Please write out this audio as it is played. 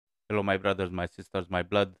Hello, my brothers, my sisters, my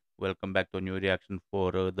blood. Welcome back to a new reaction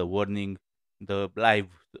for the warning, the live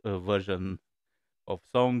version of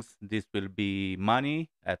songs. This will be Money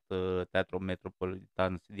at Teatro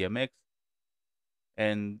Metropolitan CDMX.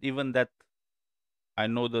 And even that, I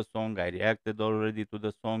know the song, I reacted already to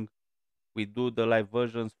the song. We do the live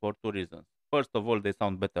versions for two reasons. First of all, they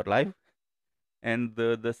sound better live. And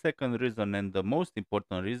the second reason, and the most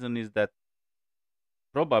important reason, is that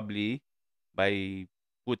probably by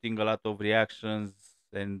putting a lot of reactions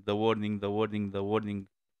and the warning a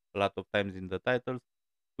lot of times in the titles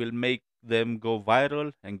will make them go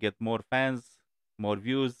viral and get more fans, more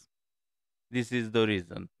views. This is the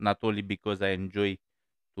reason, not only because I enjoy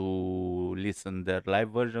to listen their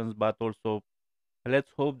live versions, but also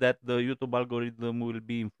let's hope that the YouTube algorithm will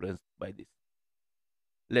be influenced by this.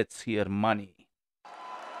 Let's hear Money.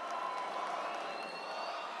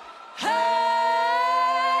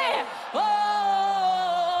 Hey, oh,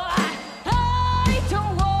 I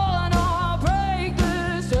don't wanna break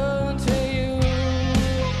this down to you.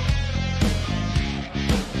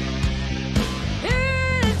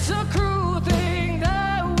 It's a cruel thing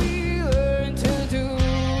that we learn to do.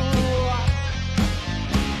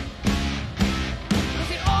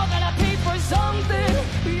 We all gotta pay for something.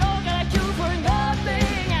 We all gotta do for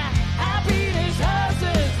nothing. Happiness has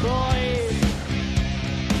its price.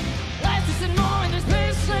 Less is more in this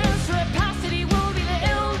business. Rapacity will be the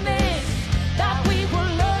illness that we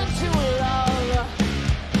will learn to love.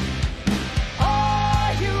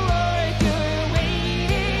 Are you worth your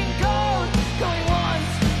weight in gold? Going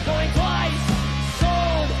once, going twice,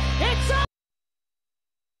 sold. It's a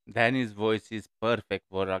Danny's voice is perfect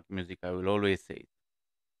for rock music, I will always say it.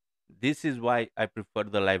 This is why I prefer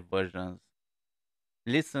the live versions.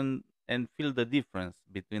 Listen and feel the difference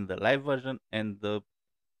between the live version and the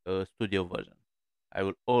studio version. I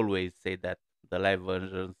will always say that the live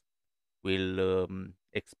versions will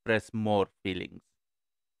express more feelings.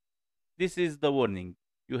 This is the warning.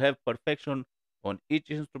 You have perfection on each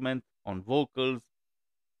instrument, on vocals.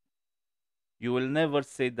 You will never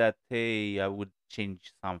say that, hey, I would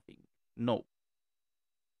change something. No.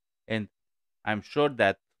 And I'm sure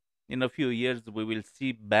that in a few years we will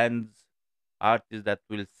see bands, artists that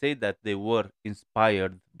will say that they were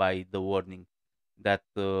inspired by the warning, that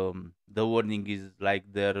the warning is like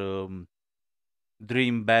their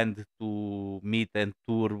dream band to meet and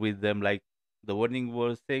tour with them, like the warning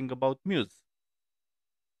was saying about Muse.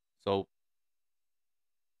 So,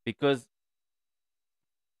 because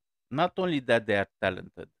not only that they are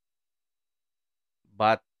talented,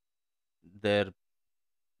 but their,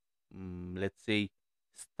 let's say,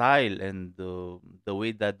 style and the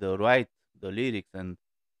way that they write the lyrics and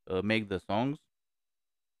make the songs,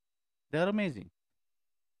 they are amazing.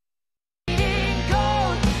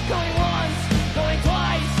 gold. Going once, going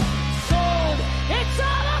twice, sold. It's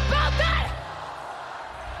all about that.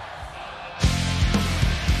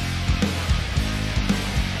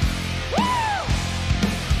 Woo!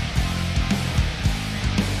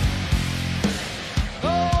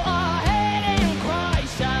 Oh, I hate and cry,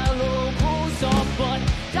 shallow pools of blood,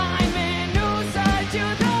 diamond news that you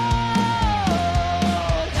know.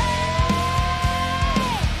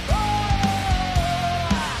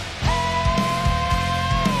 Hey,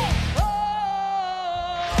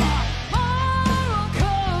 moral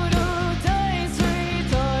code of days 3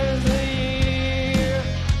 times a year.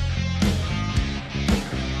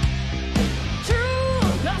 True,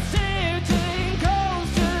 the sitting goes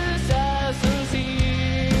to disasters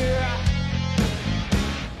here.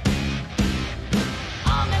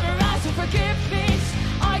 I'll never ask for forgiveness.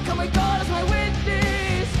 I come with God as my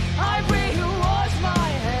witness. I pray you wash my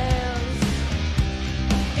hands.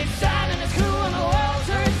 It's sad and it's cruel and the world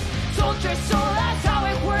hurts. Soldier soul, that's how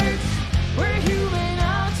it works. We're human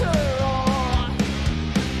after all.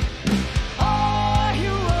 Are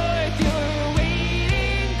you worth your weight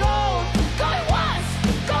in gold? Going once,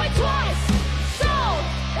 going twice, sold.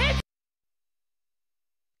 It's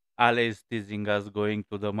Ale is teasing us going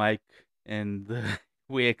to the mic, and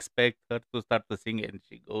we expect her to start to sing, and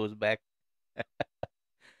she goes back.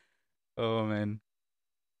 Oh man!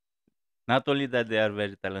 Not only that they are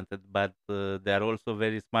very talented, but they are also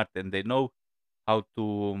very smart, and they know how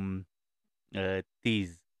to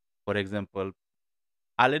tease. For example,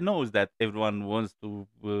 Ale knows that everyone wants to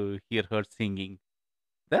hear her singing.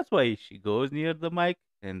 That's why she goes near the mic,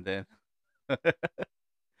 and then,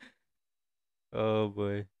 oh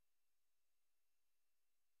boy!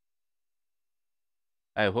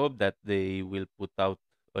 I hope that they will put out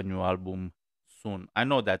a new album soon. I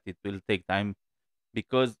know that it will take time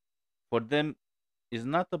because for them it's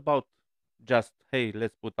not about just, hey,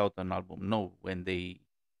 let's put out an album. No, when they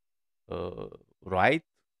uh, right,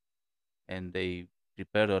 and they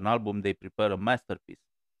prepare an album, they prepare a masterpiece.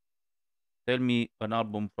 Tell me an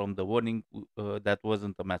album from the warning that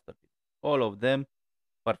wasn't a masterpiece. All of them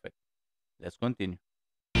perfect. Let's continue.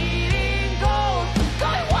 Gold,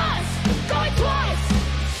 going once, going twice.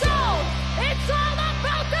 So it's all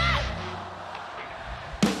about that.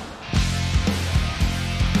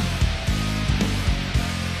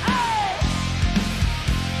 Hey!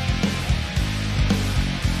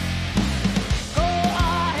 Go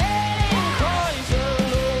ahead and call your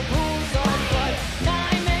local someone.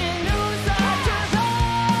 Diamond news are just on.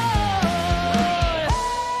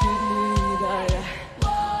 Give me that.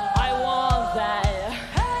 I want that.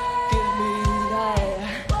 Give me that.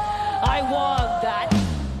 I want that.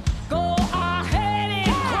 Go ahead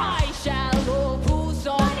and cry, shallow pools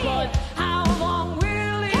of blood. How long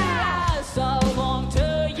will it last? How long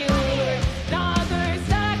till you learn? Another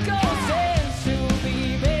psycho sins to be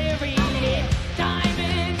buried in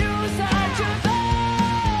diamond news such a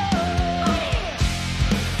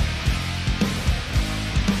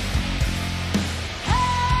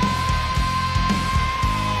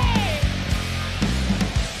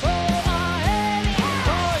Go ahead and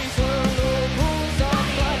poison the pools of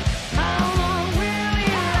blood. How long will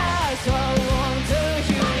it last? How long till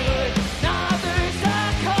you learn? Another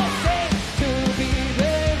psycho sins to be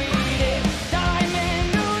buried in diamond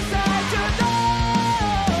news such a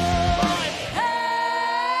Hey!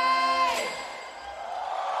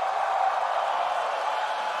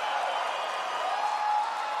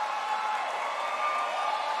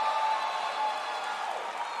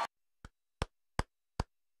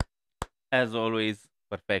 As always,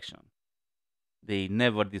 perfection. They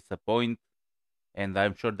never disappoint, and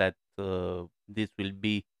I'm sure that this will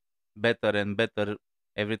be better and better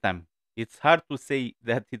every time. It's hard to say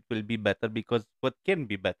that it will be better because what can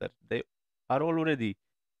be better? They are already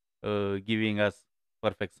giving us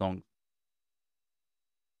perfect songs.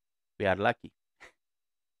 We are lucky,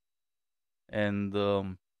 and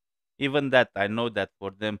even that I know that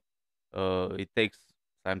for them it takes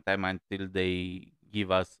some time until they give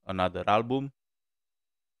us another album.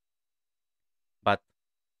 But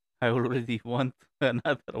I already want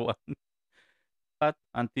another one. But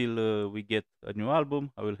until we get a new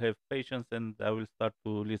album, I will have patience and I will start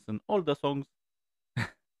to listen all the songs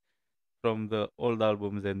from the old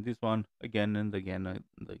albums and this one again and again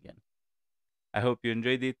and again. I hope you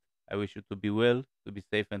enjoyed it. I wish you to be well, to be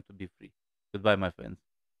safe, and to be free. Goodbye, my friends.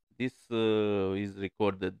 This is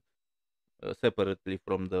recorded separately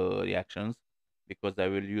from the reactions because I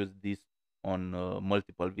will use this on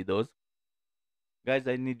multiple videos. Guys,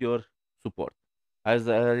 I need your support. As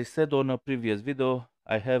I said on a previous video,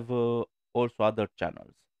 I have also other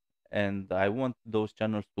channels and I want those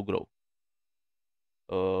channels to grow.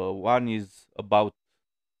 One is about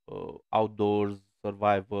outdoors,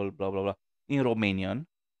 survival, blah blah blah, in Romanian,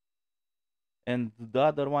 and the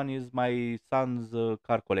other one is my son's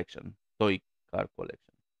car collection, toy car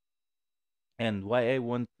collection. And why I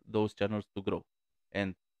want those channels to grow.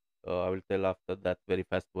 And I will tell after that very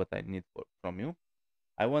fast what I need from you.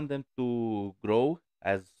 I want them to grow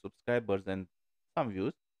as subscribers and some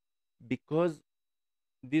views because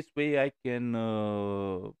this way I can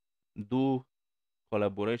do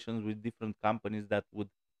collaborations with different companies that would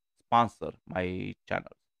sponsor my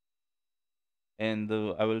channels. And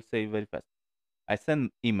I will say very fast. I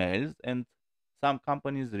send emails and some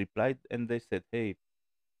companies replied and they said, "Hey,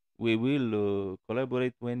 we will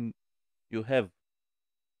collaborate when you have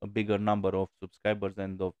a bigger number of subscribers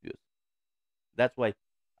and of views." That's why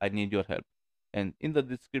I need your help. And in the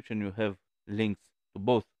description, you have links to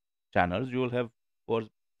both channels. You will have for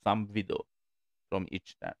some video from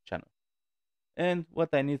each channel. And what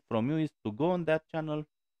I need from you is to go on that channel,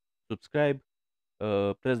 subscribe,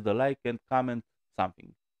 press the like, and comment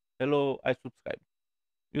something. Hello, I subscribe.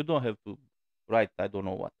 You don't have to write, I don't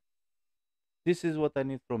know what. This is what I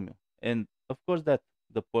need from you. And of course, that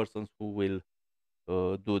the persons who will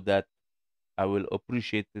do that, I will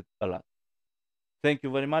appreciate it a lot. Thank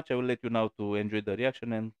you very much. I will let you now to enjoy the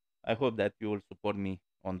reaction and I hope that you will support me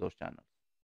on those channels.